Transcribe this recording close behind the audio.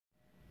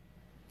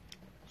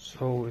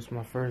So it's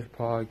my first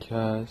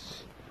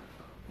podcast.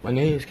 My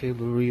name is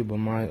Caleb Reed, but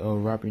my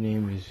rapper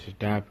name is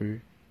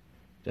Dapper.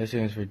 That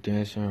stands for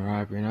dancer and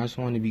rapper. And I just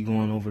want to be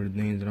going over the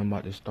things that I'm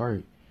about to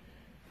start.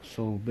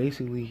 So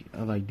basically,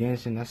 I like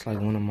dancing. That's like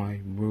one of my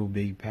real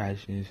big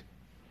passions.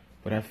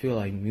 But I feel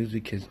like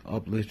music has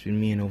uplifted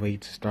me in a way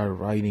to start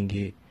writing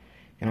it.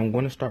 And I'm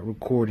going to start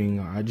recording.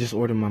 I just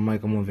ordered my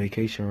mic. I'm on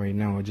vacation right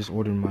now. I just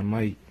ordered my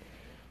mic.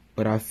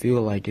 But I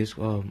feel like it's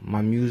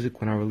my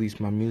music, when I release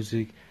my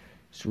music,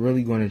 it's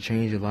really going to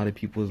change a lot of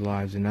people's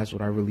lives, and that's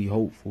what I really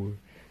hope for.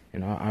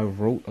 And I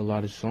wrote a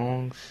lot of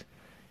songs,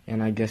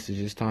 and I guess it's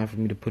just time for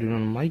me to put it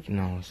on the mic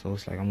now. So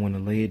it's like I'm going to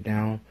lay it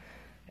down.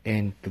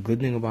 And the good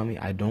thing about me,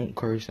 I don't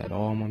curse at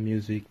all in my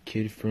music,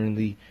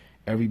 kid-friendly.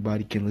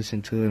 Everybody can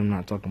listen to it. I'm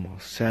not talking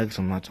about sex.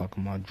 I'm not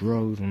talking about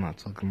drugs. I'm not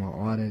talking about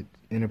all that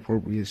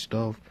inappropriate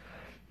stuff.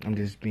 I'm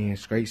just being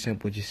straight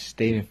simple, just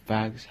stating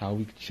facts, how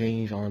we can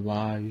change our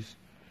lives,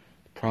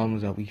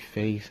 problems that we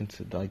face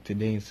into like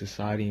today in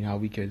society, and how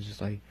we could just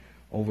like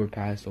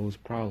overpass those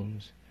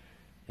problems.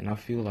 And I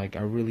feel like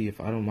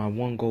my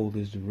one goal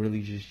is to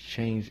really just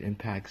change,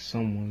 impact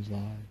someone's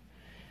life.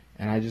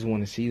 And I just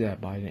want to see that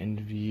by the end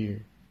of the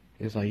year.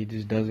 It's like it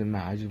just doesn't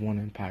matter. I just want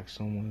to impact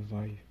someone's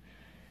life.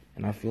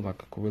 And I feel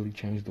like I could really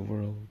change the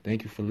world.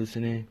 Thank you for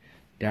listening.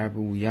 Dapper,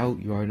 we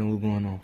out. You already know what's going on.